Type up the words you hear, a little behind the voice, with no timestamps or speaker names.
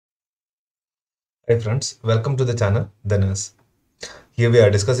Hi friends, welcome to the channel The Nurse. Here we are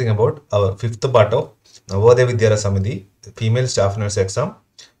discussing about our fifth part of Navodaya Vidyalaya Samiti Female Staff Nurse Exam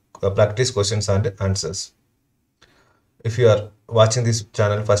Practice Questions and Answers. If you are watching this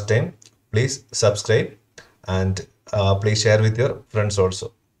channel first time, please subscribe and please share with your friends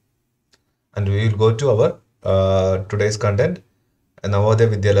also. And we will go to our today's content, Navodaya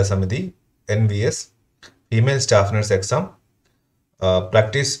Vidyalaya Samiti NVS Female Staff Nurse Exam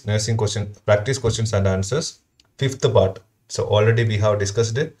practice questions and answers, fifth part. So already we have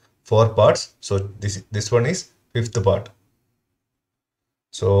discussed it, 4 parts. So this one is fifth part.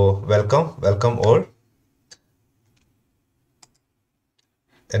 So welcome all.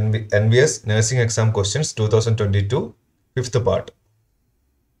 NVS Nursing Exam Questions 2022, fifth part.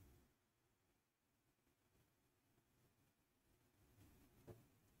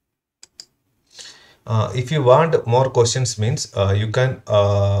 If you want more questions means you can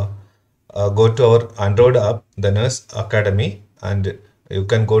go to our Android app, the Nurse Academy, and you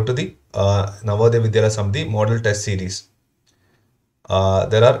can go to the Navodaya Vidyalaya Samiti model test series.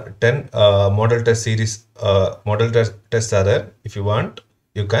 There are 10 model test series, tests are there. If you want,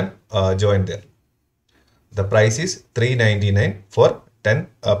 you can join there. The price is $399 for 10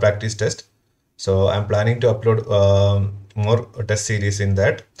 practice test. So I'm planning to upload more test series in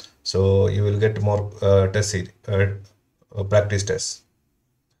that. So you will get more test series, practice tests.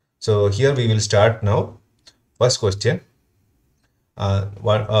 So here we will start now. First question.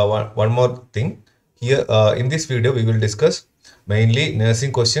 One more thing. Here in this video we will discuss mainly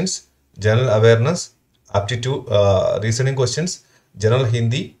nursing questions, general awareness, aptitude, reasoning questions, general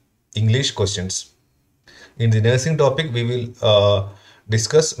Hindi, English questions. In the nursing topic, we will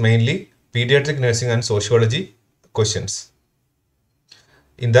discuss mainly pediatric nursing and sociology questions.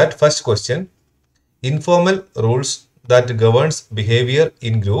 In that first question, informal rules that governs behavior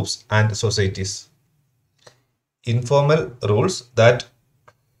in groups and societies. Informal rules that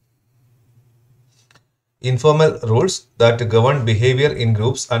govern behavior in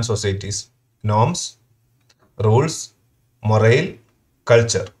groups and societies. Norms, rules, morale,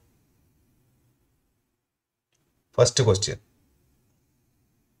 culture. First question.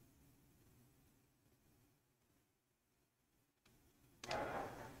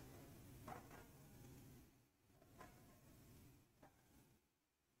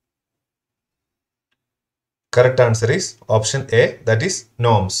 Correct answer is option A, that is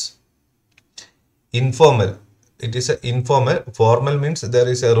norms. Informal. It is a informal. Formal means there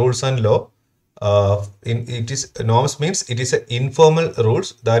is a rules and law. Norms means it is a informal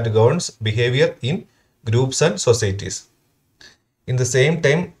rules that governs behavior in groups and societies. In the same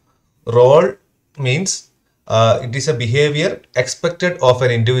time, role means it is a behavior expected of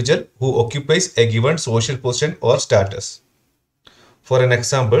an individual who occupies a given social position or status. For an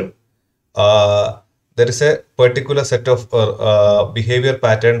example, there is a particular set of behavior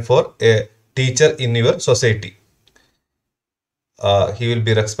pattern for a teacher in your society. He will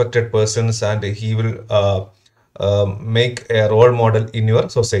be respected persons and he will make a role model in your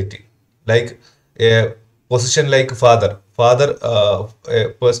society. Like a position like father. Father of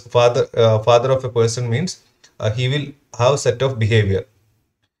a person means he will have set of behavior.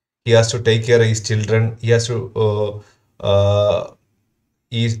 He has to take care of his children. He has to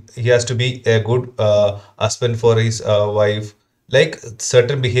he has to be a good husband for his wife. Like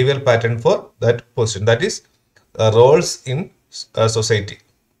certain behavioral pattern for that person. That is roles in society.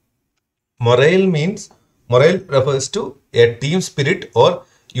 Morale refers to a team spirit or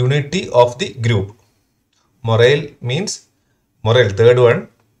unity of the group. Third one.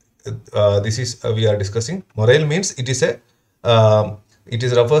 This is we are discussing. Morale means it is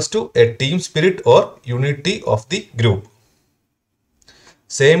refers to a team spirit or unity of the group.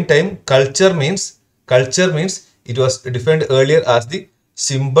 Same time, culture means it was defined earlier as the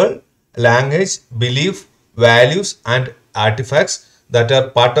symbol, language, belief, values and artifacts that are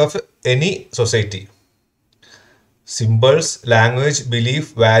part of any society. Symbols, language,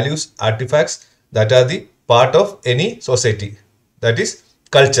 belief, values, artifacts that are the part of any society. That is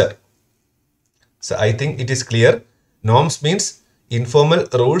culture. So I think it is clear. Norms means informal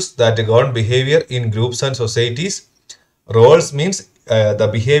rules that govern behavior in groups and societies. Roles means the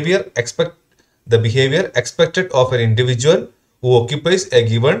behavior expected of an individual who occupies a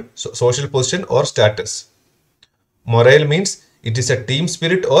given social position or status. Morale means it is a team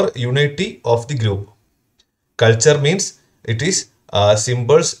spirit or unity of the group. Culture means it is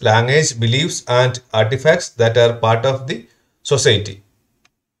symbols, language, beliefs and artifacts that are part of the society.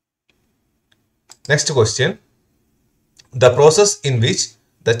 Next question. The process in which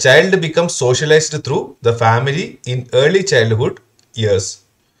the child becomes socialized through the family in early childhood years.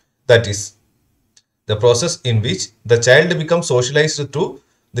 That is, The process in which the child becomes socialized through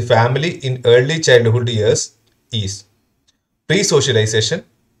the family in early childhood years is pre-socialization,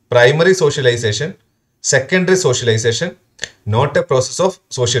 primary socialization, secondary socialization, not a process of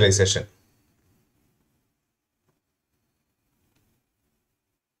socialization.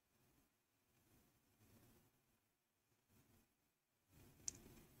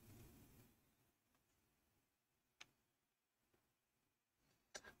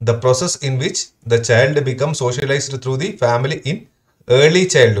 The process in which the child becomes socialized through the family in early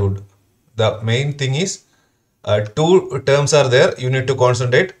childhood. The main thing is two terms are there you need to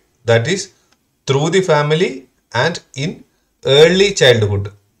concentrate, that is through the family and in early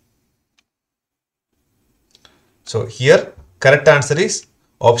childhood. So here correct answer is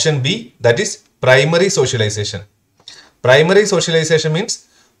option B, that is primary socialization. Primary socialization means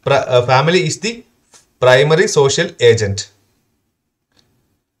family is the primary social agent.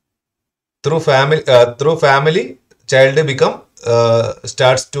 Through family child become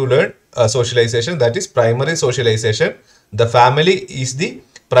starts to learn socialization, that is primary socialization. The family is the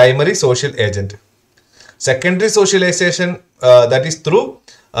primary social agent. Secondary socialization, that is through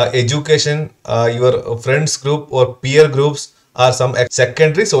education, your friends group or peer groups are some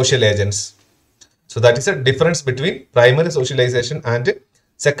secondary social agents. So that is a difference between primary socialization and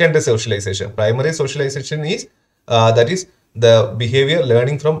secondary socialization. Primary socialization is that is the behavior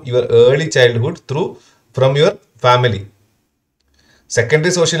learning from your early childhood from your family.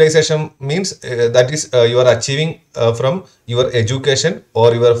 Secondary socialization means that is you are achieving from your education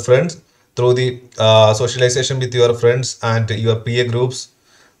or your friends through the socialization with your friends and your peer groups.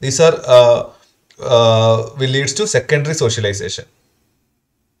 These are will leads to secondary socialization.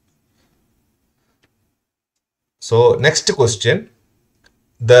 So next question,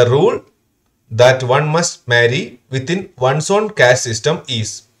 the rule that one must marry within one's own caste system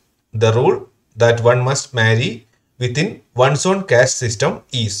is. The rule that one must marry within one's own caste system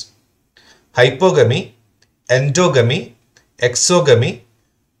is hypogamy, endogamy, exogamy,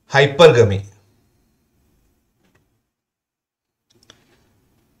 hypergamy.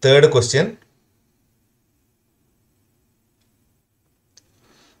 Third question,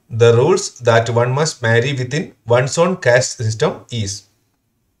 the rules that one must marry within one's own caste system is.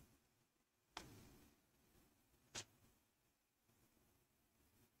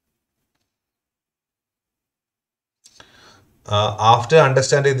 After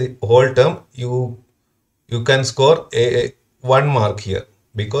understanding the whole term, you can score a 1 mark here,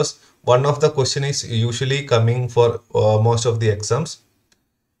 because one of the question is usually coming for most of the exams.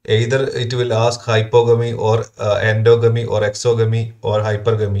 Either it will ask hypogamy or endogamy or exogamy or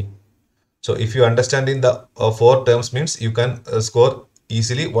hypergamy. So if you understand in the 4 terms means you can score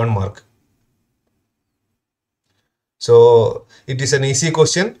easily 1 mark. So it is an easy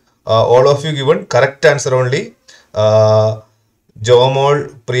question. All of you given correct answer only. Jomol,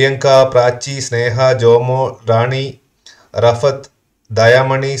 Priyanka, Prachi, Sneha, Jomo, Rani, Rafat,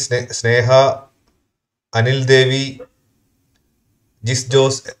 Dayamani, Sneha, Anil Devi,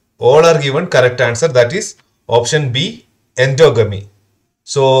 Jisjos, all are given correct answer, that is option B, endogamy.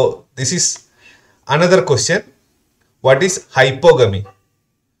 So this is another question. What is hypogamy?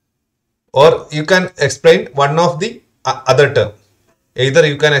 Or you can explain one of the other term. Either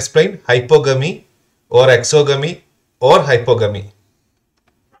you can explain hypogamy or exogamy or hypogamy.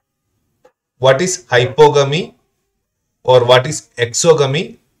 What is hypogamy or what is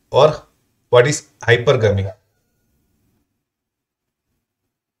exogamy or what is hypergamy?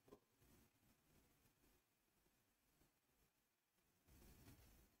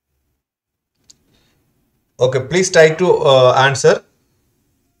 Okay, please try to answer.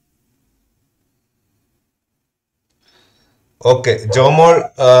 Okay,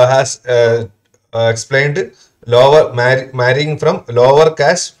 Jomol has explained marrying from lower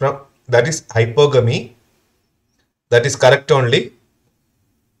caste, from that is hypogamy. That is correct only.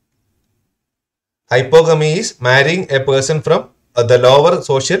 Hypogamy is marrying a person from the lower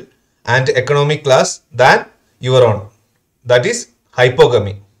social and economic class than your own. That is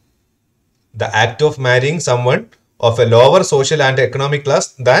hypogamy. The act of marrying someone of a lower social and economic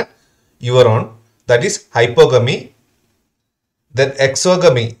class than your own, that is hypogamy. Then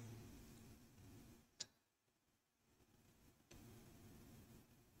exogamy.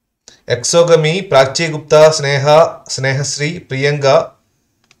 Exogamy, Prachi Gupta, Sneha, Snehasri, Priyanka,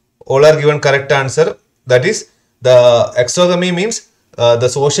 all are given correct answer. That is, the exogamy means the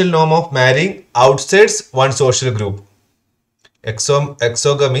social norm of marrying outside one social group.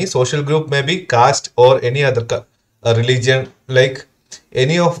 Exogamy, social group may be caste or any other religion, like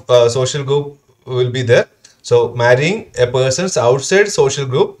any of social group will be there. So marrying a person's outside social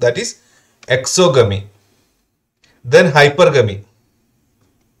group, that is exogamy, then hypergamy.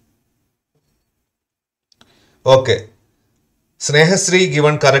 Okay. Snehasri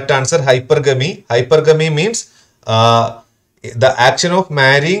given correct answer, hypergamy. Hypergamy means the action of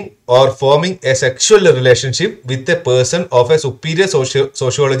marrying or forming a sexual relationship with a person of a superior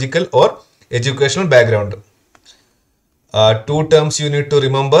sociological or educational background. Two terms you need to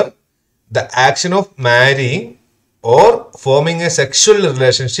remember: the action of marrying or forming a sexual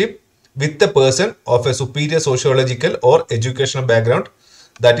relationship with a person of a superior sociological or educational background,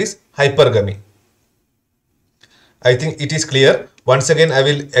 that is hypergamy. I think it is clear. Once again, I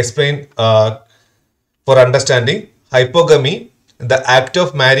will explain for understanding. Hypogamy, the act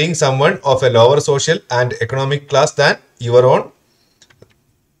of marrying someone of a lower social and economic class than your own.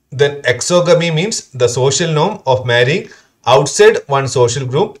 Then exogamy means the social norm of marrying outside one social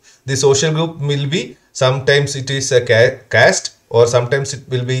group. The social group will be, sometimes it is a caste, or sometimes it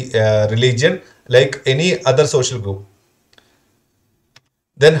will be a religion, like any other social group.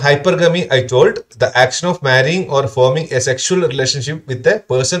 Then hypergamy, I told, the action of marrying or forming a sexual relationship with a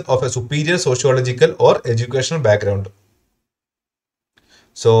person of a superior sociological or educational background.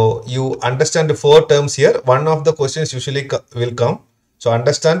 So you understand the four terms here. One of the questions usually will come. So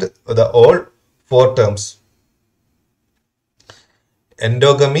understand the all four terms: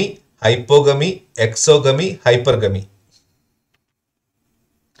 endogamy, hypogamy, exogamy, hypergamy.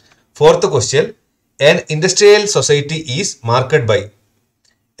 Fourth question: an industrial society is marked by.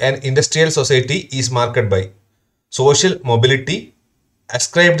 An industrial society is marked by social mobility,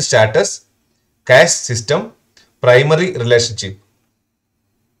 ascribed status, caste system, primary relationship.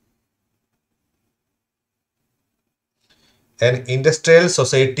 An industrial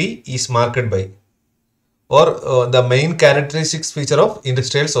society is marked by, or the main characteristics feature of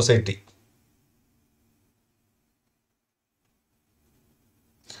industrial society.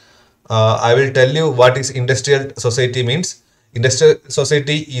 I will tell you what is industrial society means. Industrial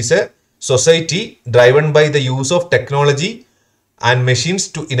society is a society driven by the use of technology and machines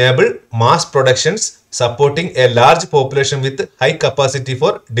to enable mass productions, supporting a large population with high capacity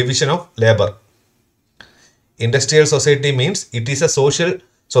for division of labor. Industrial society means it is a social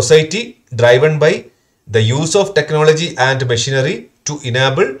society driven by the use of technology and machinery to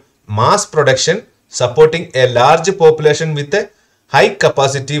enable mass production, supporting a large population with a high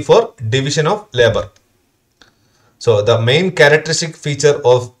capacity for division of labor. So the main characteristic feature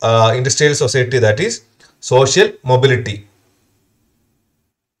of industrial society, that is social mobility.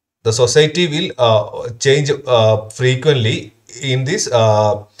 The society will change frequently in this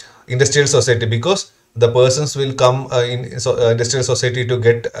industrial society, because the persons will come in industrial society to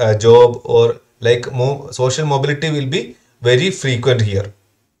get a job, or like social mobility will be very frequent here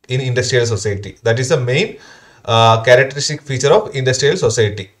in industrial society. That is the main characteristic feature of industrial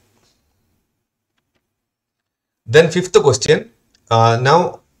society. Then fifth question.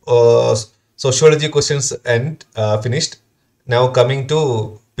 Now sociology questions and finished. Now coming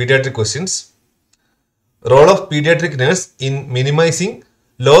to pediatric questions. Role of pediatric nurse in minimizing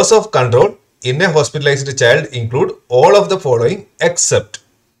loss of control in a hospitalized child include all of the following except.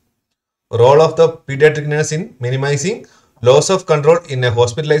 Role of the pediatric nurse in minimizing loss of control in a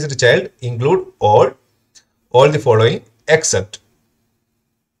hospitalized child include all the following except: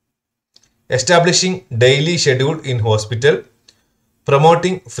 establishing daily schedule in hospital,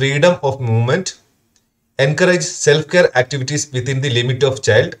 promoting freedom of movement, encourage self-care activities within the limit of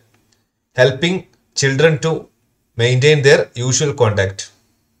child, helping children to maintain their usual conduct.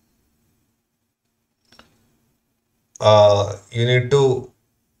 You need to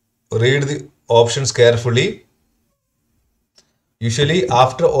read the options carefully. Usually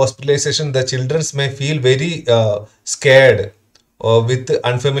after hospitalization, the children may feel very scared with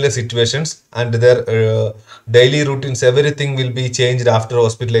unfamiliar situations, and their daily routines, everything will be changed after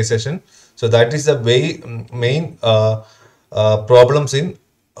hospitalization. So that is the main problems in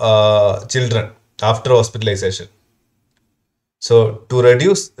children after hospitalization. So to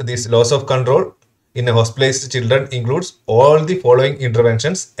reduce this loss of control in a hospitalized children includes all the following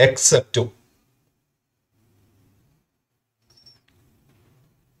interventions except two.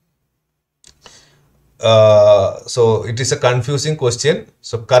 So it is a confusing question.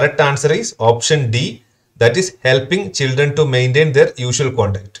 So correct answer is option D, that is helping children to maintain their usual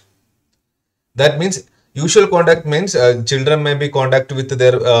conduct. That means usual conduct means children may be contact with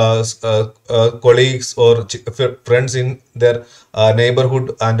their colleagues or friends in their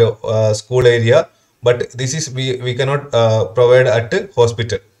neighborhood and school area, but this is we cannot provide at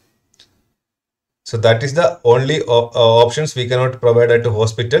hospital. So that is the only options we cannot provide at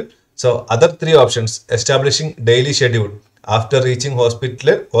hospital. So other three options: establishing daily schedule after reaching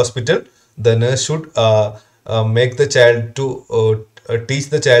hospital, the nurse should make the child to teach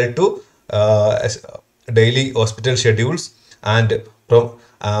the child to daily hospital schedules, and from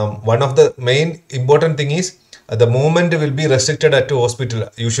one of the main important thing is the movement will be restricted at hospital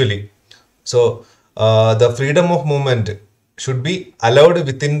usually. So the freedom of movement should be allowed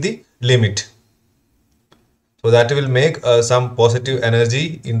within the limit. So that will make some positive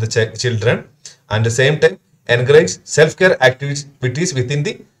energy in the children, and at the same time encourage self-care activities within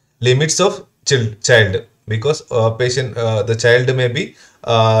the limits of child, because the child may be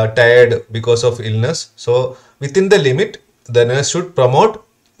tired because of illness. So within the limit, the nurse should promote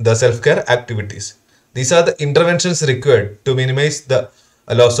the self-care activities. These are the interventions required to minimize the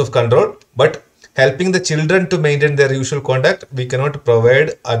loss of control, but helping the children to maintain their usual conduct we cannot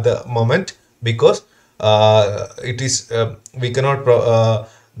provide at the moment, because we cannot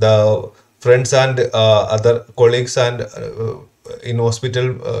the friends and other colleagues and in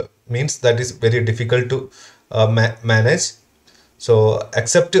hospital means that is very difficult to manage. So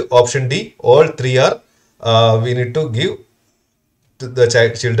except option D, all three are we need to give to the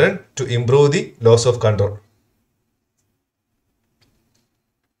children to improve the loss of control.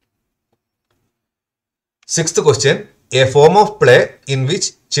 Sixth question, a form of play in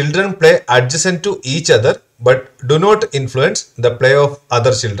which children play adjacent to each other but do not influence the play of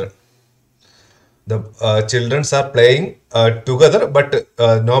other children. The children are playing together but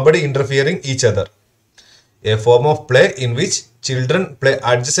nobody interfering each other. A form of play in which children play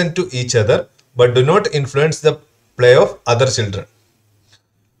adjacent to each other but do not influence the play of other children.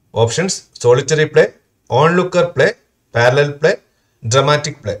 Options: solitary play, onlooker play, parallel play,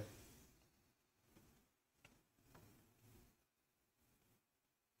 dramatic play.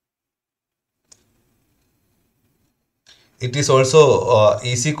 It is also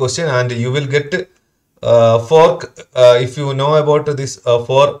easy question, and you will get if you know about this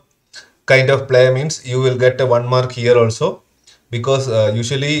four kind of play means you will get 1 mark here also, because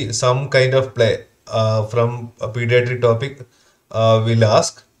usually some kind of play from a pediatric topic will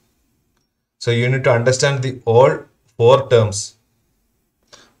ask. So you need to understand the all four terms.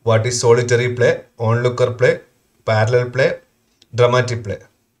 What is solitary play, onlooker play, parallel play, dramatic play.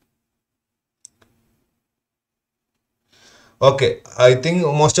 Okay, I think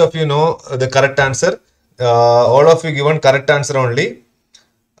most of you know the correct answer. All of you given correct answer only.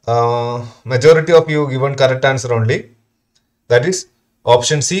 Majority of you given correct answer only. That is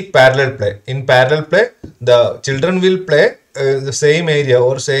option C, parallel play. In parallel play, the children will play the same area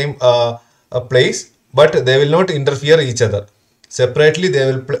or same place, but they will not interfere each other. Separately, they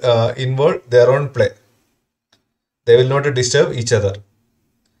will involve their own play. They will not disturb each other.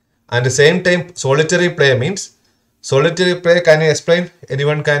 And the same time, solitary play means, solitary play, can you explain?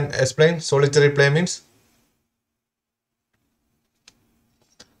 Anyone can explain solitary play means?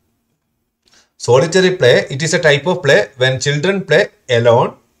 Solitary play, it is a type of play when children play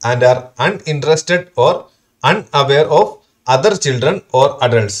alone and are uninterested or unaware of other children or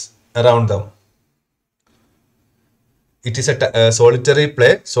adults around them. It is a solitary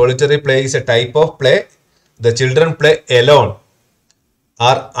play. Solitary play is a type of play the children play alone,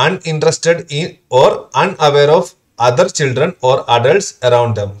 are uninterested in or unaware of other children or adults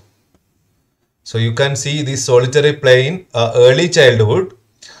around them. So you can see this solitary play in early childhood.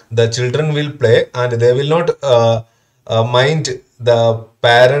 The children will play and they will not mind the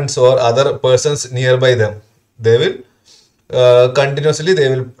parents or other persons nearby them. They will continuously they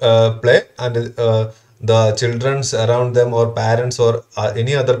will play, and the children around them or parents or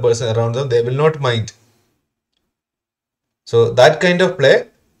any other person around them, they will not mind. So that kind of play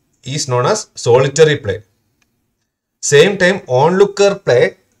is known as solitary play. Same time, onlooker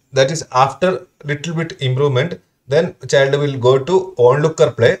play, that is after little bit improvement, then child will go to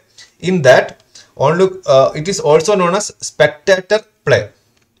onlooker play. In that, it is also known as spectator play.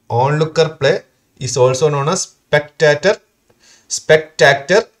 Onlooker play is also known as spectator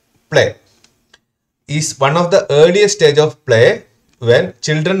play. Is one of the earliest stage of play when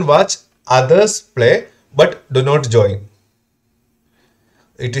children watch others play but do not join.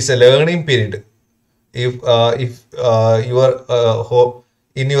 It is a learning period. If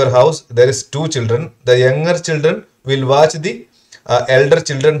in your house there is 2 children, the younger children will watch the elder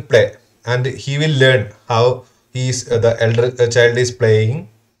children play, and he will learn how the elder child is playing,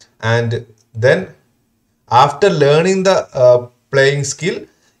 and then after learning the playing skill,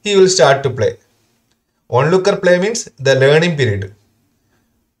 he will start to play. Onlooker play means the learning period,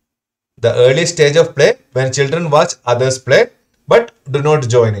 the early stage of play when children watch others play but do not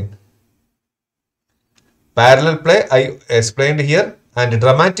join in. Parallel play I explained here, and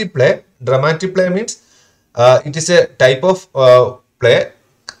dramatic play. Dramatic play means it is a type of play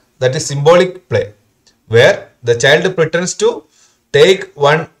that is symbolic play, where the child pretends to take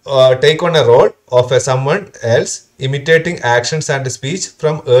on a role of someone else, imitating actions and speech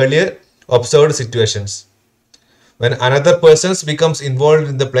from earlier observed situations. When another person becomes involved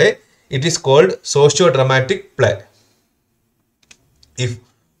in the play, it is called socio-dramatic play. If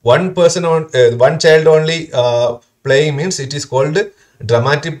one child only playing means it is called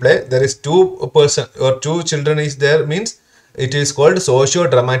dramatic play. There is two children is there means it is called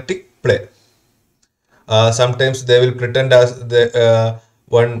socio-dramatic play. Sometimes they will pretend as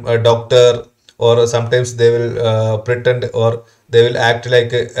one doctor, or sometimes they will pretend, or they will act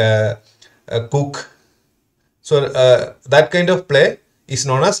like a cook. So that kind of play is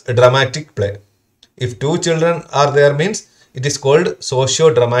known as dramatic play. If two children are there means it is called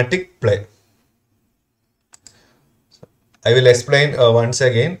socio-dramatic play. I will explain once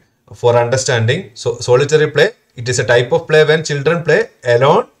again for understanding. So solitary play, it is a type of play when children play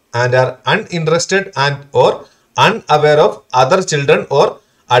alone and are uninterested and or unaware of other children or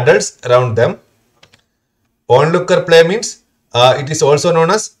adults around them. Onlooker play means it is also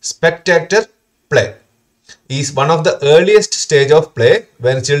known as spectator play. Is one of the earliest stage of play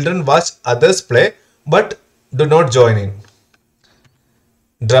when children watch others play but do not join in.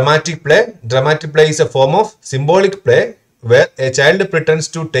 Dramatic play. Dramatic play is a form of symbolic play where a child pretends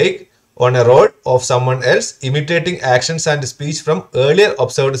to take on a role of someone else, imitating actions and speech from earlier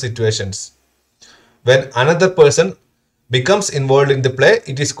observed situations. When another person becomes involved in the play,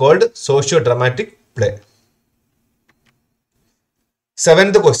 it is called socio-dramatic play.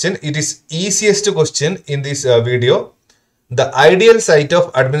 Seventh question, it is easiest question in this video. The ideal site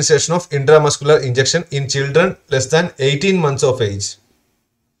of administration of intramuscular injection in children less than 18 months of age.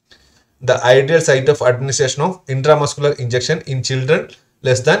 The ideal site of administration of intramuscular injection in children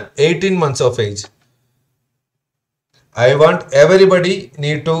less than 18 months of age. I want everybody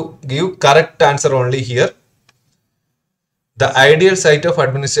need to give correct answer only here. The ideal site of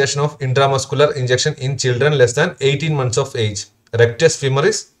administration of intramuscular injection in children less than 18 months of age. Rectus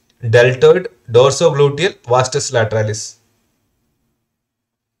femoris, deltoid, dorsogluteal, vastus lateralis.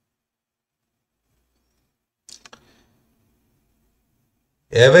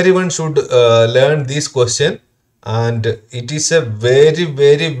 Everyone should learn this question, and it is a very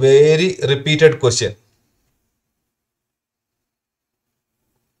repeated question.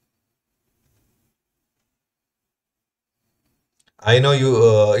 I know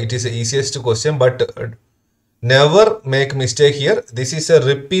it is the easiest question, but never make mistake here. This is a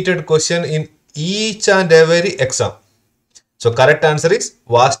repeated question in each and every exam. So correct answer is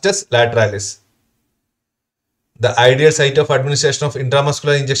vastus lateralis. The ideal site of administration of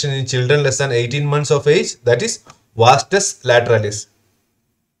intramuscular injection in children less than 18 months of age, that is vastus lateralis.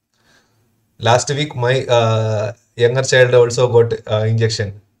 Last week my younger child also got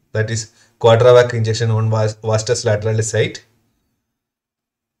injection, that is quadravac injection on vastus lateralis site.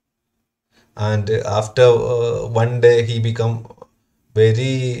 And after one day he become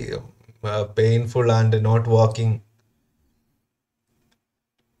very painful and not walking.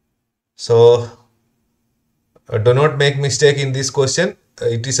 So do not make mistake in this question.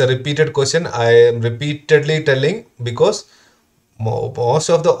 It is a repeated question. I am repeatedly telling because most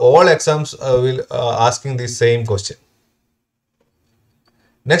of the all exams will asking the same question.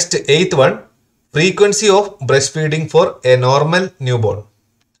 Next, eighth one, frequency of breastfeeding for a normal newborn.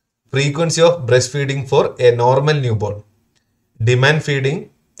 Frequency of breastfeeding for a normal newborn. Demand feeding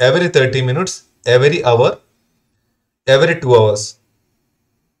every 30 minutes, every hour, every 2 hours.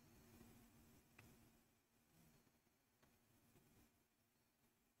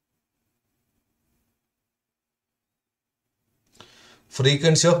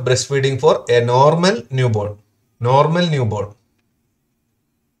 Frequency of breastfeeding for a normal newborn. Normal newborn.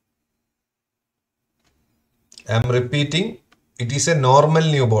 I am repeating, it is a normal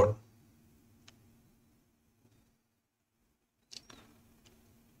newborn.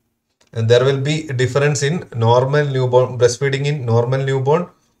 And there will be a difference in normal newborn, breastfeeding in normal newborn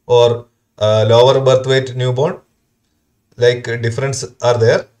or lower birth weight newborn. Like difference are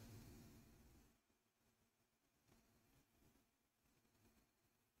there.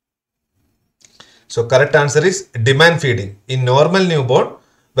 So correct answer is demand feeding. In normal newborn,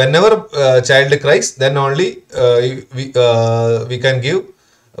 whenever child cries, then only we can give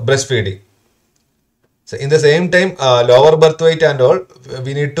breastfeeding. So in the same time, lower birth weight and all,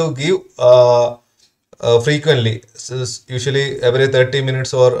 we need to give frequently. So usually every 30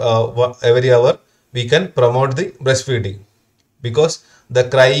 minutes or every hour, we can promote the breastfeeding, because the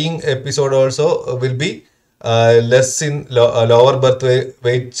crying episode also will be less in lower birth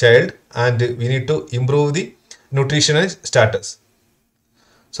weight child, and we need to improve the nutritional status.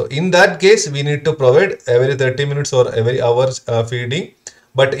 So in that case, we need to provide every 30 minutes or every hour feeding.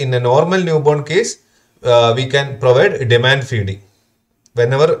 But in a normal newborn case, we can provide demand feeding.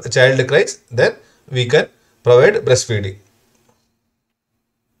 Whenever a child cries, then we can provide breastfeeding.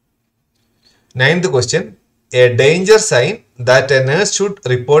 Ninth question. A danger sign that a nurse should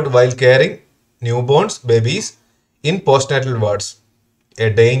report while caring newborns, babies in postnatal wards. A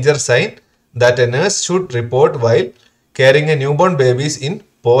danger sign that a nurse should report while caring a newborn babies in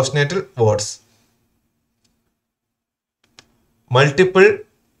postnatal wards. Multiple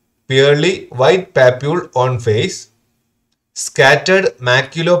purely white papule on face, scattered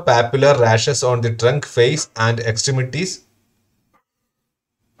maculopapular rashes on the trunk, face and extremities,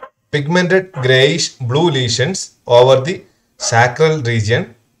 pigmented grayish blue lesions over the sacral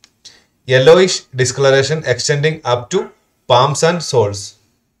region, yellowish discoloration extending up to palms and soles.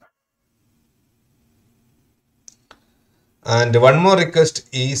 And one more request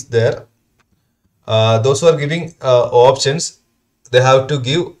is there. Those who are giving options, they have to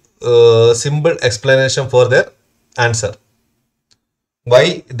give simple explanation for their answer.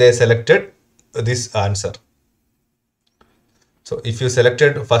 Why they selected this answer. So if you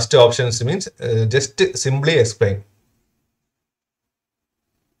selected first options means just simply explain.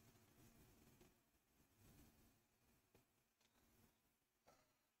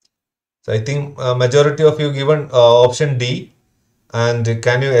 So I think majority of you given option D, and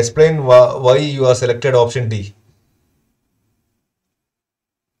can you explain why you are selected option D?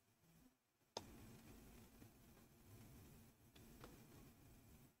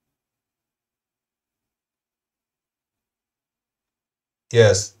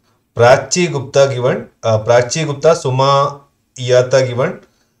 Yes, Prachi Gupta given, Prachi Gupta, Suma Iyata given,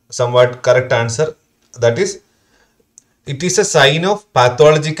 somewhat correct answer. That is, it is a sign of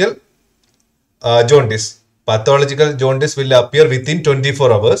pathological jaundice. Pathological jaundice will appear within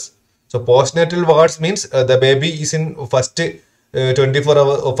 24 hours. So postnatal wards means the baby is in first 24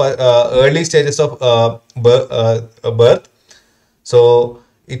 hours of early stages of birth. So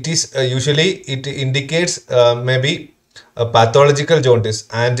it is usually it indicates maybe a pathological jaundice,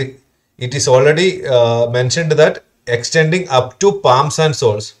 and it is already mentioned that extending up to palms and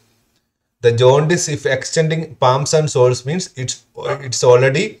soles. The jaundice, if extending palms and soles, means it's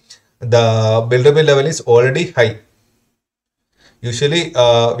already the bilirubin level is already high. Usually,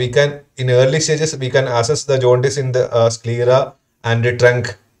 we can in early stages we can assess the jaundice in the sclera and the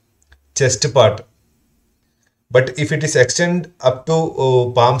trunk, chest part. But if it is extend up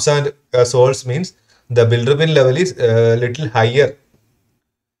to palms and soles, means the bilirubin level is little higher.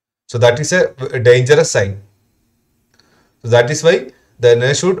 So that is a dangerous sign. So that is why the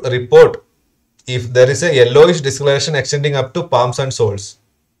nurse should report if there is a yellowish discoloration extending up to palms and soles.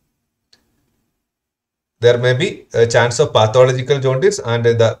 There may be a chance of pathological jaundice and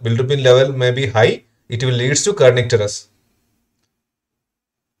the bilirubin level may be high. It will lead to kernicterus.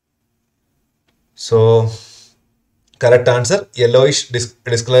 So correct answer, yellowish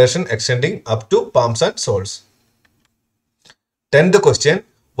discoloration extending up to palms and soles. 10th question.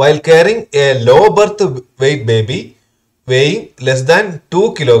 While carrying a low birth weight baby weighing less than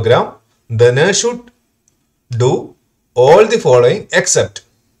 2 kg, the nurse should do all the following except.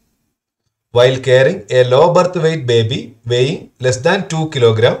 While carrying a low birth weight baby weighing less than 2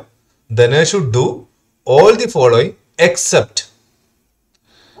 kg, the nurse should do all the following except.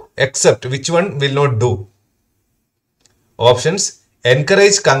 Except which one will not do? Options: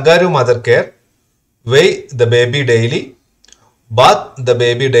 encourage kangaroo mother care, weigh the baby daily, bath the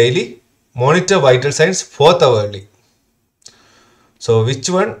baby daily, monitor vital signs 4th hourly. So which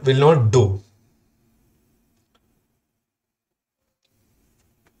one will not do?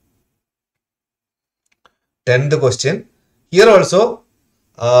 Tenth question. Here also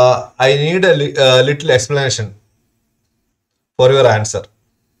I need a little explanation for your answer.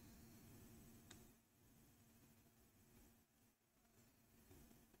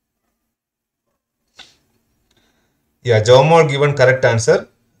 Yeah, Jomol given correct answer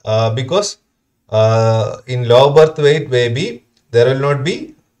because in low birth weight baby there will not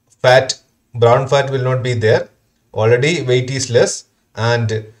be fat, brown fat will not be there. Already weight is less,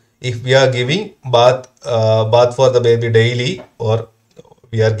 and if we are giving bath for the baby daily, or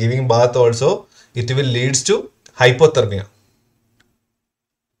we are giving bath also, it will leads to hypothermia.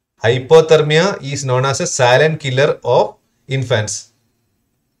 Hypothermia is known as a silent killer of infants.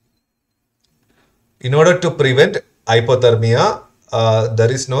 In order to prevent hypothermia,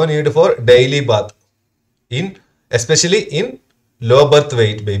 there is no need for daily bath, especially in low birth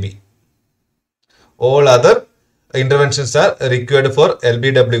weight baby. All other interventions are required for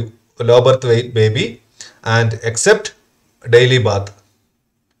LBW, low birth weight baby, and except daily bath.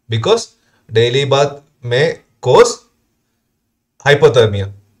 because daily bath may cause hypothermia.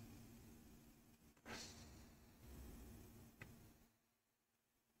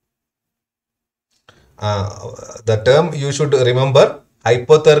 The term you should remember,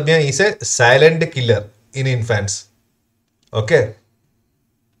 hypothermia is a silent killer in infants. Okay.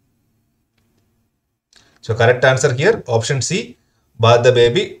 So correct answer here, option C, bath the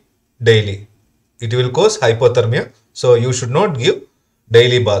baby daily. It will cause hypothermia. So you should not give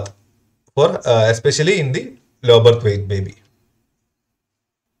daily bath for especially in the low birth weight baby.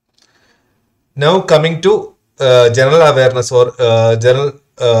 Now coming to general awareness or general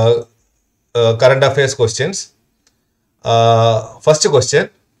current affairs questions. First question,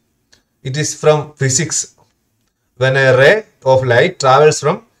 it is from physics. When a ray of light travels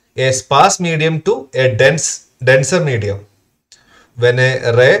from a sparse medium to a denser medium. When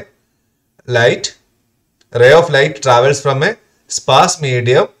a ray of light travels from a sparse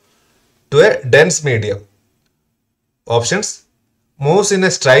medium to a dense medium. Options: moves in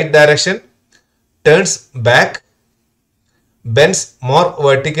a straight direction, turns back, bends more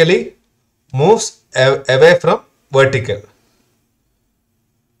vertically, moves away from vertical.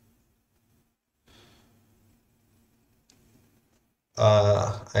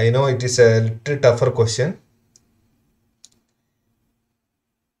 I know it is a little tougher question.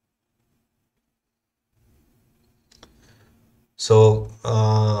 So,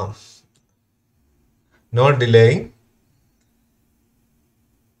 not delaying.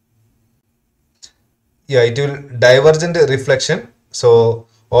 Yeah, it will divergent reflection. So,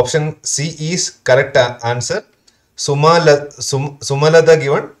 option C is correct answer. Sumalada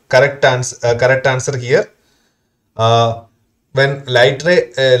given correct answer here. When light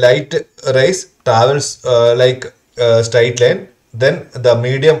rays travels like straight line, then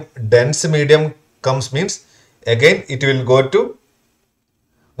the dense medium comes, means again it will go to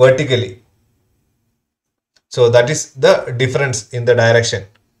vertically. So that is the difference in the direction.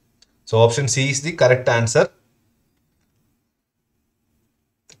 So option C is the correct answer.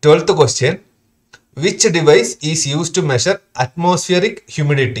 12th question. Which device is used to measure atmospheric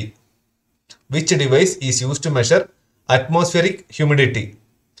humidity? Which device is used to measure atmospheric humidity?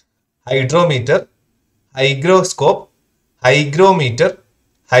 Hydrometer, hygroscope, hygrometer,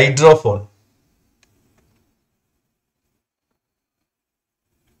 hydrophone.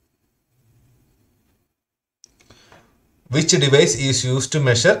 Which device is used to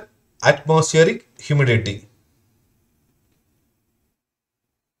measure atmospheric humidity?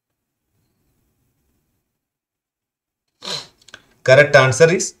 Correct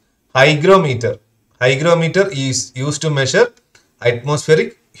answer is hygrometer. Hygrometer is used to measure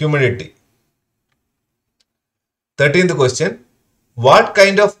atmospheric humidity. 13th question. What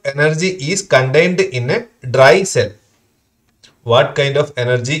kind of energy is contained in a dry cell? What kind of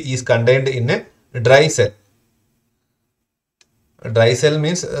energy is contained in a dry cell? A dry cell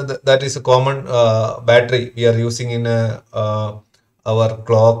means that is a common battery we are using in our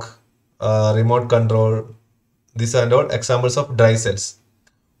clock, remote control. These are all examples of dry cells.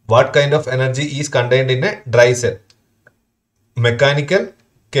 What kind of energy is contained in a dry cell? Mechanical,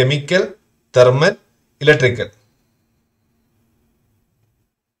 chemical, thermal, electrical.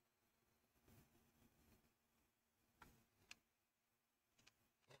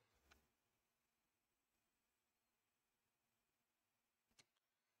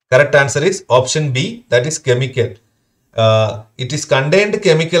 Correct answer is option B, that is chemical. It is contained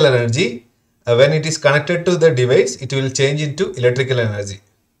chemical energy. When it is connected to the device, it will change into electrical energy.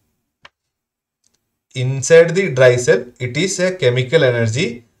 Inside the dry cell, it is a chemical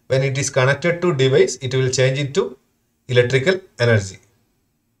energy. When it is connected to device, it will change into electrical energy.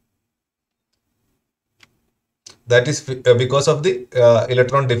 That is because of the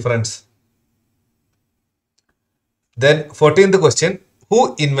electron difference. Then 14th question.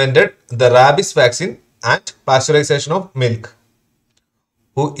 Who invented the rabies vaccine and pasteurization of milk?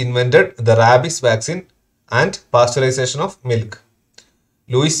 Who invented the rabies vaccine and pasteurization of milk?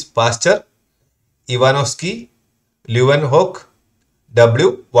 Louis Pasteur, Ivanovsky, Leeuwenhoek,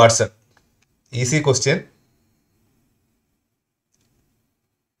 W. Watson. Easy question.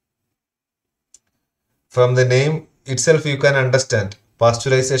 From the name itself you can understand.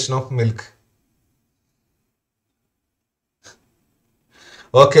 Pasteurization of milk.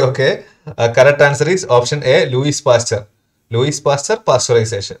 Okay. Correct answer is option A, Louis Pasteur. Louis Pasteur,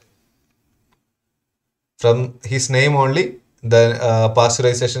 pasteurization. From his name only, the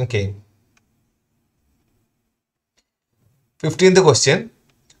pasteurization came. 15th question.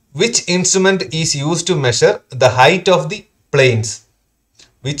 Which instrument is used to measure the height of the planes?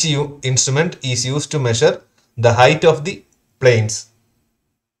 Which instrument is used to measure the height of the planes?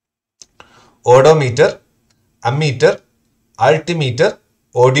 odometer, ammeter, altimeter,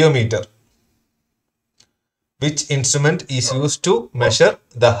 audiometer. Which instrument is used to measure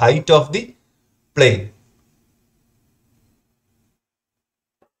the height of the plane?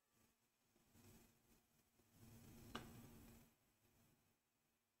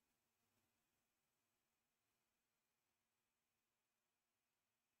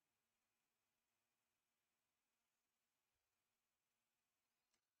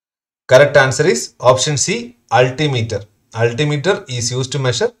 Correct answer is option C, altimeter. Altimeter is used to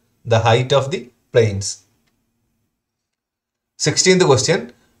measure the height of the planes. 16th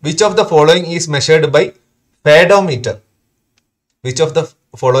question. Which of the following is measured by fadometer? Which of the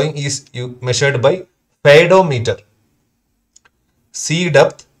following is measured by fadometer? Sea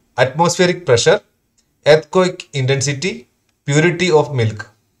depth, atmospheric pressure, earthquake intensity, purity of milk.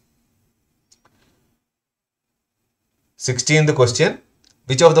 16th question.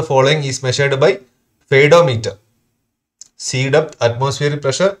 Which of the following is measured by fadometer? Sea depth, atmospheric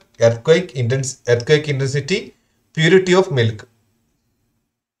pressure, earthquake intensity, purity of milk.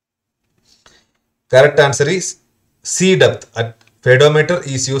 Correct answer is sea depth. Fadometer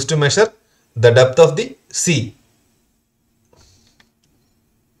is used to measure the depth of the sea.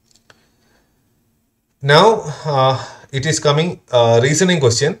 Now it is coming reasoning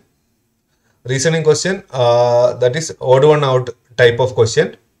question. Reasoning question, that is odd one out type of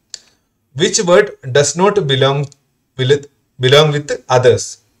question. Which word does not belong with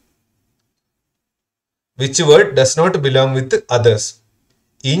others? Which word does not belong with others?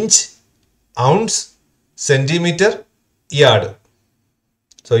 Inch, ounce, centimeter, yard.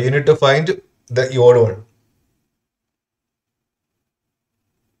 So you need to find the odd one.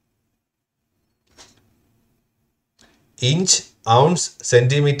 Inch, ounce,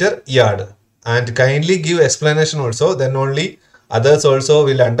 centimeter, yard. And kindly give explanation also, then only others also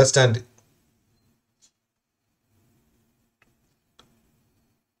will understand.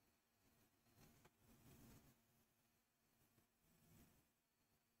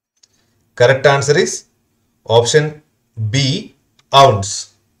 Correct answer is option B,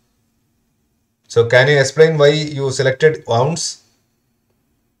 ounce. So can you explain why you selected ounce?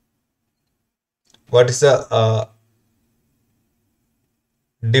 What is the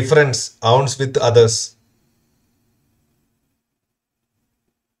difference ounce with others?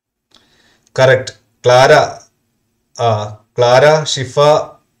 Correct. Clara,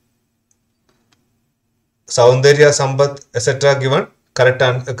 Shifa, Saundarya, Sambat, etc. given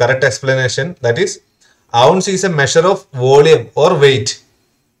correct explanation. That is, ounce is a measure of volume or weight.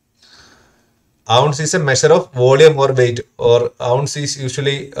 Ounce is a measure of volume or weight, or ounce is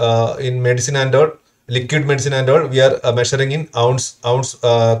usually in medicine and all, liquid medicine and all, we are measuring in ounce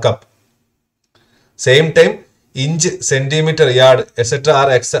cup. Same time, inch, centimeter, yard, etc.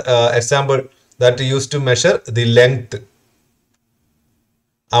 are example that used to measure the length.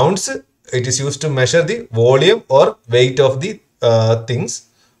 Ounce, it is used to measure the volume or weight of the things,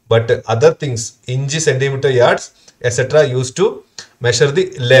 but other things, inch, centimeter, yards, etc. used to measure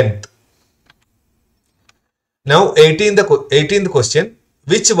the length. Now 18th question.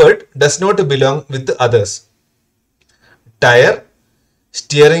 Which word does not belong with the others? Tire,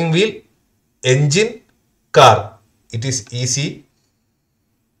 steering wheel, engine, car. It is easy.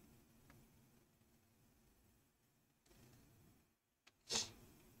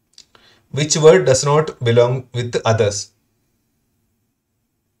 Which word does not belong with the others?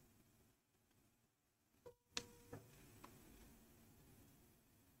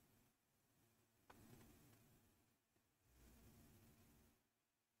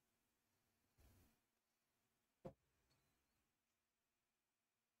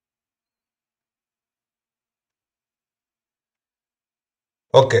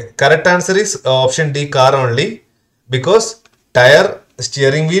 Okay, correct answer is option D, car only, because tire,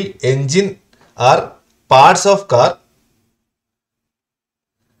 steering wheel, engine are parts of car.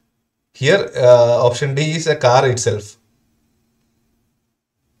 Here option D is a car itself.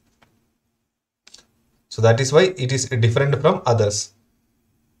 So that is why it is different from others.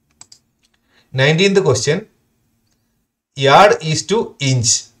 19th question. Yard is to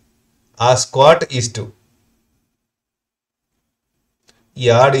inch, a squat is to.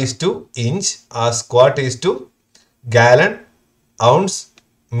 Yard is to inch, a squat is to gallon, ounce,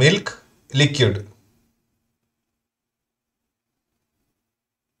 milk, liquid.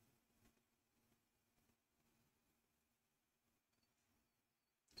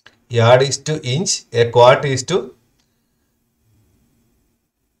 Yard is to inch, a quart is to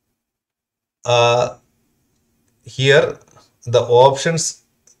here the options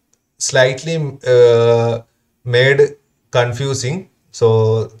slightly made confusing.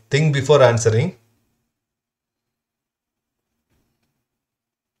 So think before answering.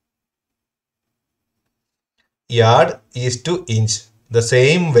 Yard is to inch. The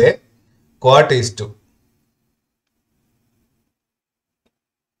same way quart is to.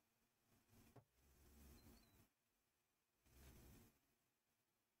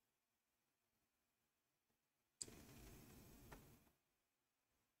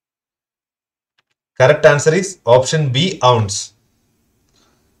 Correct answer is option B, ounce.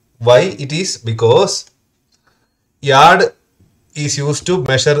 Why it is? Because yard is used to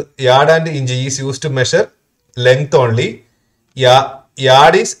measure, yard and inch is used to measure length only.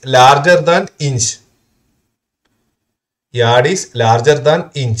 Yard is larger than inch. Yard is larger than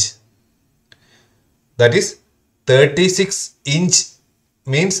inch. That is 36 inch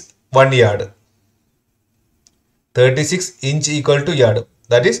means 1 yard. 36 inch equal to yard.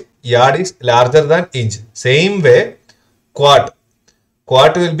 That is yard is larger than inch. Same way quart.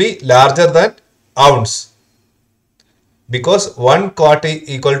 Quart will be larger than ounce. Because 1 quart is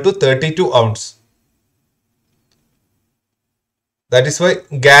equal to 32 ounce. That is why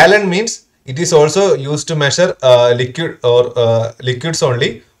gallon means it is also used to measure liquid or liquids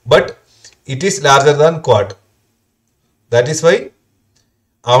only, but it is larger than quart. That is why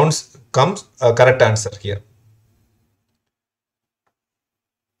ounce comes a correct answer here.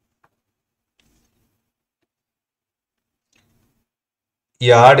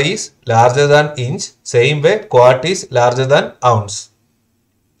 Yard is larger than inch, same way quart is larger than ounce.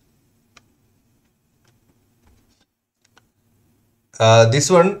 This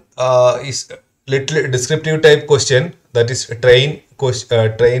one is little descriptive type question, that is train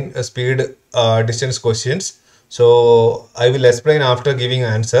speed distance questions. So I will explain after giving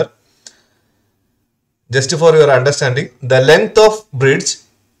answer. Just for your understanding, the length of bridge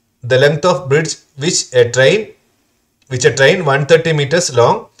which a train 130 meters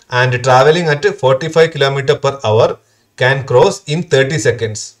long and traveling at 45 km per hour can cross in 30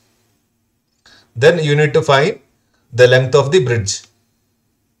 seconds. Then you need to find the length of the bridge.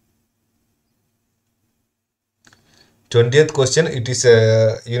 20th question, it is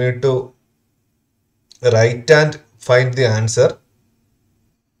you need to write and find the answer.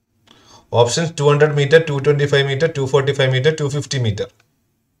 Options 200 meter, 225 meter, 245 meter, 250 meter.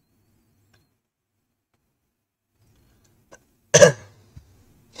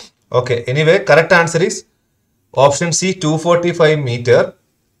 Okay, anyway, correct answer is option C, 245 meter.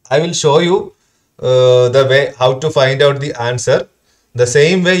 I will show you the way how to find out the answer. The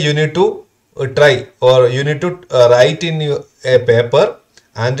same way you need to try, or you need to write in a paper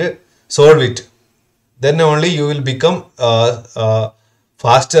and solve it. Then only you will become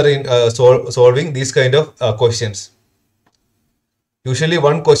faster in solving these kind of questions. Usually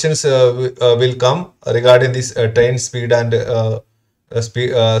one questions will come regarding this train speed and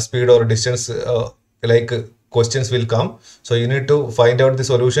speed or distance, like questions will come. So you need to find out the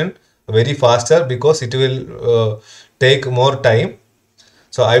solution very faster, because it will take more time.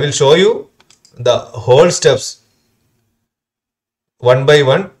 So I will show you the whole steps one by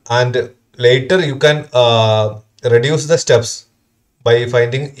one, and later you can reduce the steps by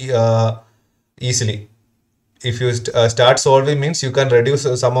finding easily. If you start solving means you can reduce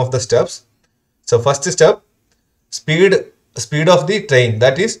some of the steps. So first step, speed of the train,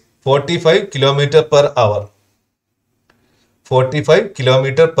 that is 45 km per hour. 45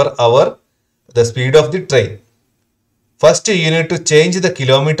 km per hour, the speed of the train. First you need to change the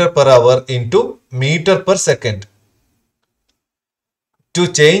kilometer per hour into meter per second. To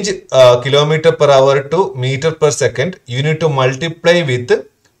change kilometer per hour to meter per second, you need to multiply with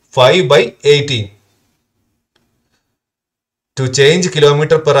 5 by 18. To change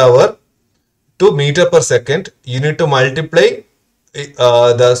kilometer per hour to meter per second, you need to multiply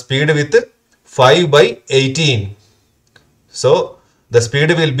the speed with 5 by 18. So the speed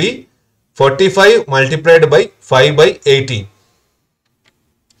will be 45 multiplied by 5 by 18.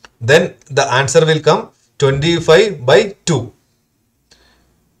 Then the answer will come 25 by 2.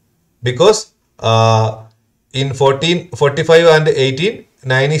 Because in 45 and 18,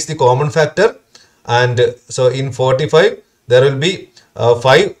 9 is the common factor. And so in 45, there will be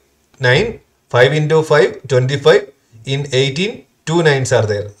 5, 9, 5 into 5, 25. In 18, 2 9s are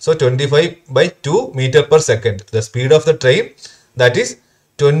there. So 25 by 2 meter per second. The speed of the train, that is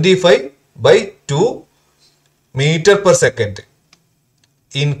 25 by 2 meter per second.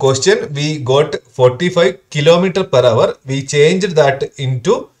 In question, we got 45 kilometer per hour. We changed that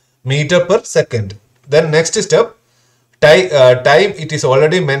into meter per second. Then next step, time it is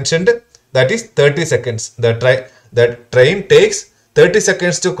already mentioned, that is 30 seconds. The train takes 30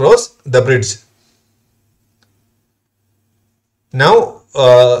 seconds to cross the bridge. Now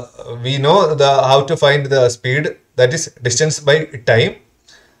we know the how to find the speed, that is distance by time.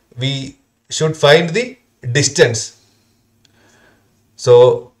 We should find the distance.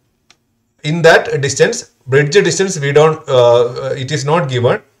 So in that distance, bridge distance, we don't it is not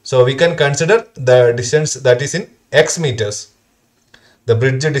given, so we can consider the distance that is in x meters. The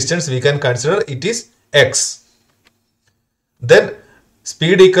bridge distance we can consider it is x. Then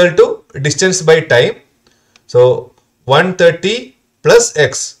speed equal to distance by time. So 130 plus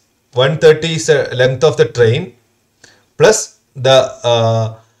x. 130 is the length of the train plus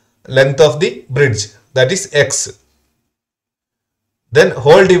the length of the bridge, that is x. Then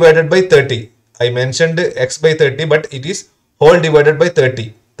whole divided by 30. I mentioned x by 30, but it is whole divided by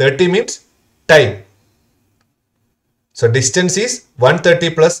 30. 30 means time. So distance is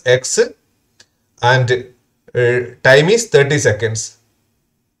 130 plus x and time is 30 seconds.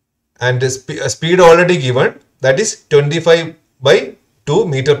 And speed already given, that is 25 by 2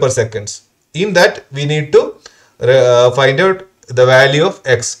 meter per seconds. In that we need to find out the value of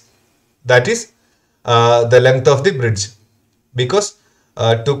x, that is the length of the bridge, because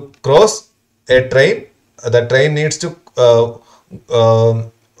to cross a train, the train needs to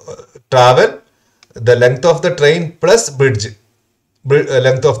travel the length of the train plus bridge,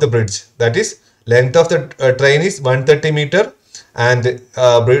 length of the bridge, that is length of the train is 130 meter and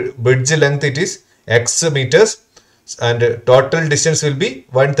bridge length it is x meters, and total distance will be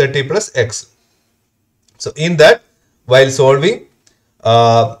 130 plus x. So in that, while solving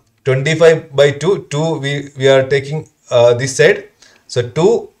 25 by 2 we are taking this side. So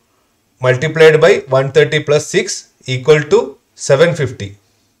 2 multiplied by 130 plus 6 equal to 750.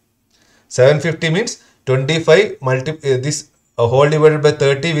 750 means 25 this whole divided by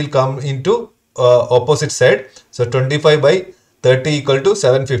 30 will come into opposite side. So 25 by 30 equal to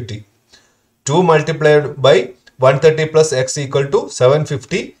 750. 2 multiplied by 130 plus x equal to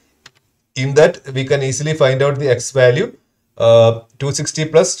 750. In that we can easily find out the x value. 260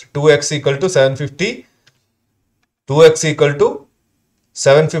 plus 2x equal to 750. 2x equal to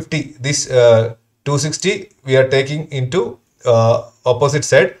 750. This 260 we are taking into opposite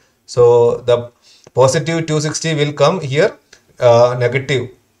side. So the positive 260 will come here, negative.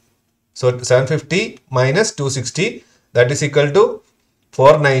 So 750 minus 260, that is equal to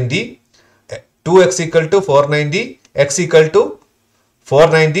 490. 2x equal to 490, x equal to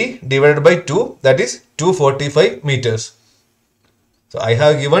 490 divided by 2, that is 245 meters. So I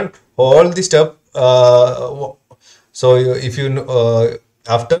have given all the step. So if you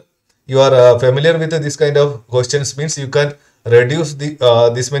after you are familiar with this kind of questions, means you can reduce the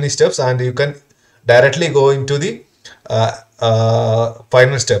this many steps and you can directly go into the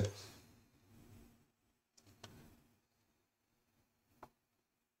final step.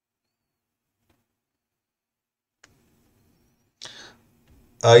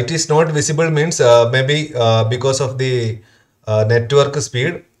 It is not visible means maybe because of the network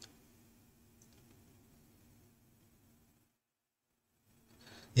speed.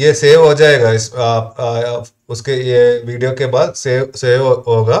 ये save हो जाएगा उसके ये video के बाद save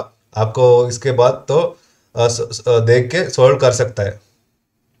होगा आपको, इसके बाद तो देख के सॉल्व कर सकता है.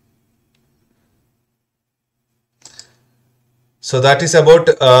 So that is about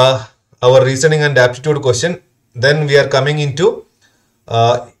our reasoning and aptitude question. Then we are coming into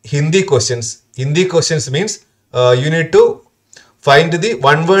Hindi questions. Hindi questions means you need to find the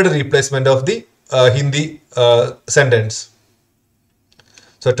one word replacement of the Hindi sentence.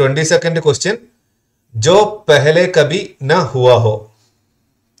 So 22nd question, जो पहले कभी न हुआ हो.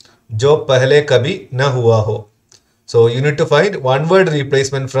 जो पहले कभी न हुआ हो. So you need to find one word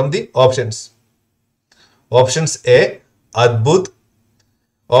replacement from the options. Options A, अद्भुत.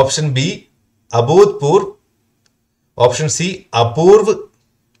 Option B, अभूतपूर्व. Option C, अपूर्व.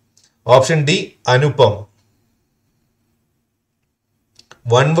 Option D, अनुपम.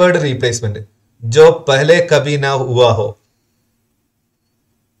 One word replacement. जो पहले कभी ना हुआ हो.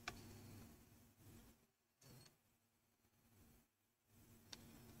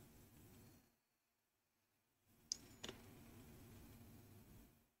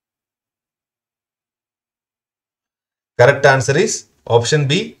 Correct answer is option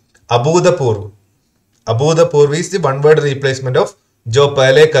B, अभूतपूर्व. अभूतपूर्व is the one word replacement of जो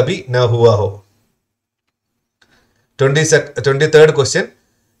पहले कभी न हुआ हो. 23rd question,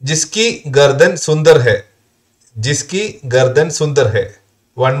 जिसकी गर्दन सुंदर है. जिसकी गर्दन सुंदर है.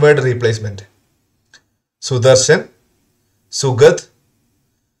 One word replacement. Sudarshan, सुगध,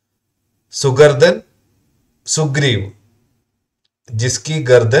 सुगर्दन, Sugriva. जिसकी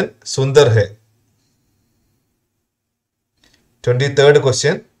गर्दन सुंदर है. 23rd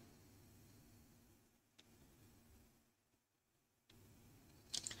question,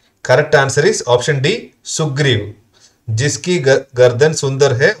 Correct answer is option D, Sugriv. Jiski gardan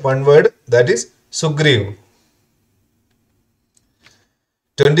sundar hai, one word, that is Sugriv.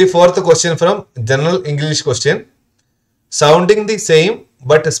 24th question from General English question. Sounding the same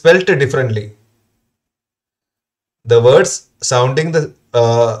but spelt differently. The words sounding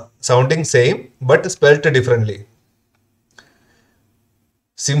same but spelt differently.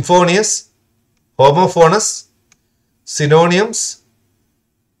 Symphonious, homophonous, synonyms,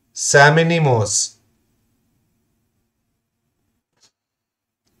 synonymous.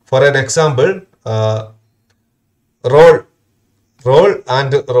 For an example, roll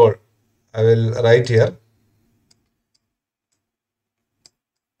and roll. I will write here.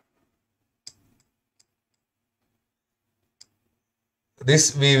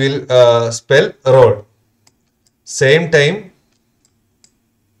 This we will spell roll. Same time,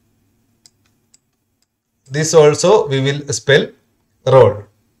 this also we will spell roll,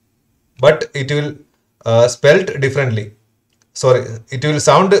 but it will spelled differently. Sorry, it will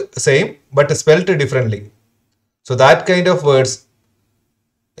sound same but spelled differently. So that kind of words,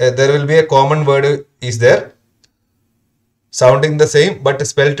 there will be a common word is there, sounding the same but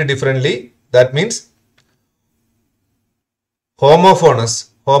spelled differently. That means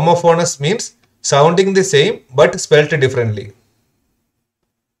homophonous. Homophonous means sounding the same but spelled differently.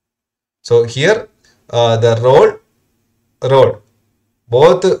 So here the roll,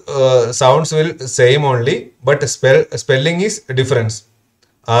 both sounds will same only, but spelling is difference.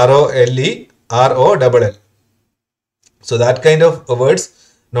 ROLE, ROLL. So that kind of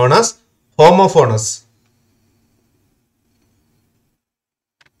words known as homophonous.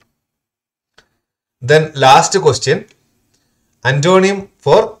 Then last question. Antonym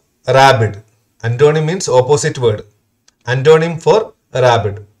for rabid. Antonym means opposite word. Antonym for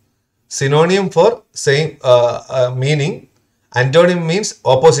rabid. Synonym for same meaning. Antonym means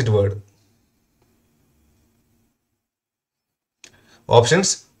opposite word.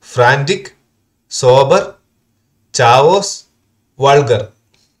 Options: frantic, sober, chaos, vulgar.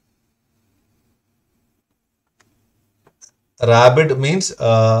 Rabid means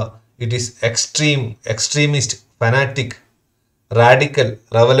it is extreme, extremist, fanatic, radical,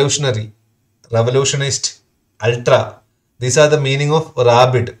 revolutionary, revolutionist, ultra. These are the meaning of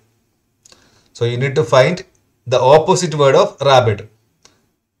rabid. So you need to find the opposite word of rabid.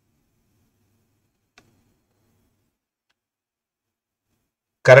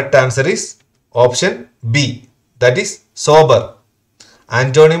 Correct answer is option B, that is sober.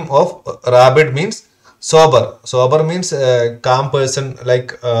 Antonym of rabid means sober. Sober means calm person,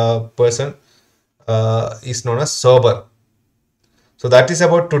 like person is known as sober. So that is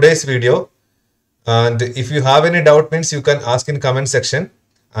about today's video. And if you have any doubt means you can ask in comment section.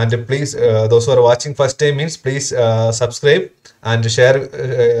 And please, those who are watching first time means please subscribe and share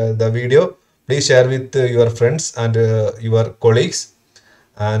the video. Please share with your friends and your colleagues.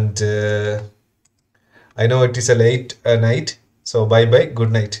 And I know it is a late night. So bye bye.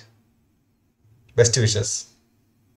 Good night. Best wishes.